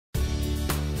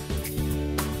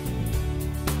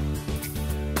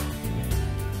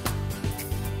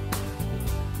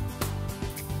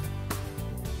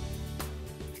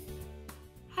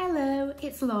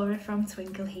it's Laura from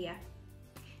Twinkl here.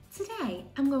 Today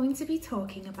I'm going to be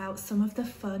talking about some of the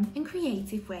fun and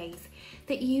creative ways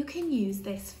that you can use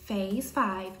this Phase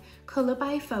 5 Colour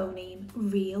by Phoneme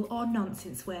Real or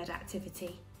Nonsense word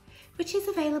activity, which is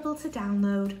available to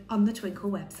download on the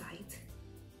Twinkl website.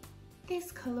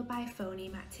 This Colour by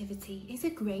Phoneme activity is a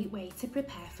great way to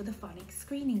prepare for the phonics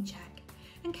screening check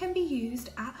and can be used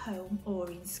at home or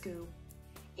in school.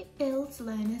 It builds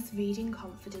learners' reading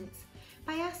confidence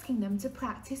by asking them to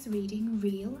practice reading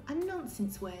real and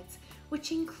nonsense words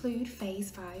which include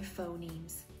Phase 5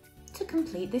 phonemes. To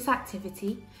complete this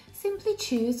activity, simply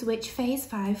choose which Phase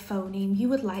 5 phoneme you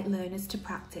would like learners to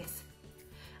practice.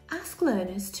 Ask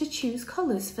learners to choose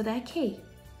colours for their key,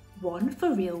 one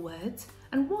for real words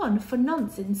and one for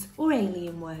nonsense or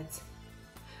alien words.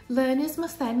 Learners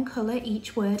must then colour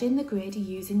each word in the grid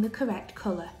using the correct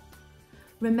colour.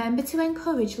 Remember to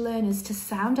encourage learners to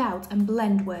sound out and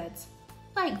blend words,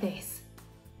 like this.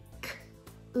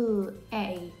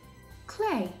 K-l-a,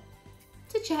 clay.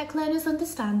 To check learners'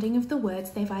 understanding of the words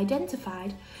they've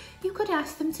identified, you could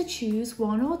ask them to choose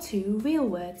one or two real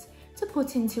words to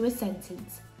put into a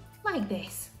sentence, like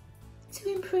this.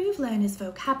 To improve learners'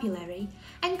 vocabulary,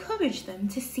 encourage them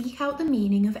to seek out the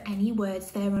meaning of any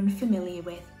words they're unfamiliar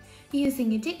with,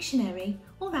 using a dictionary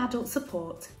or adult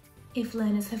support. If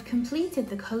learners have completed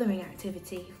the colouring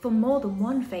activity for more than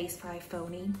one Phase 5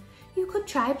 phoneme, you could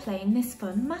try playing this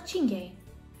fun matching game.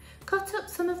 Cut up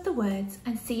some of the words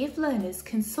and see if learners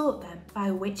can sort them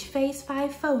by which Phase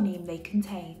 5 phoneme they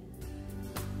contain.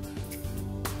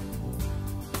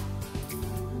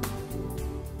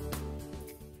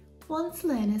 Once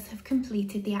learners have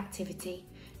completed the activity,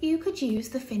 you could use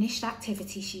the finished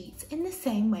activity sheet in the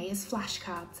same way as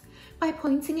flashcards by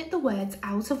pointing at the words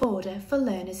out of order for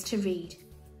learners to read.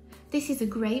 This is a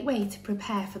great way to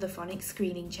prepare for the phonics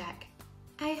screening check.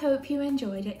 I hope you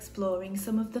enjoyed exploring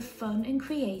some of the fun and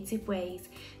creative ways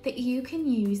that you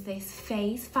can use this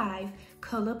Phase 5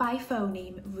 Colour by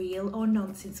Phoneme Real or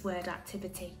Nonsense word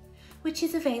activity, which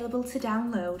is available to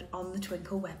download on the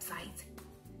Twinkl website.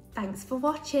 Thanks for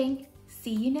watching.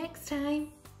 See you next time.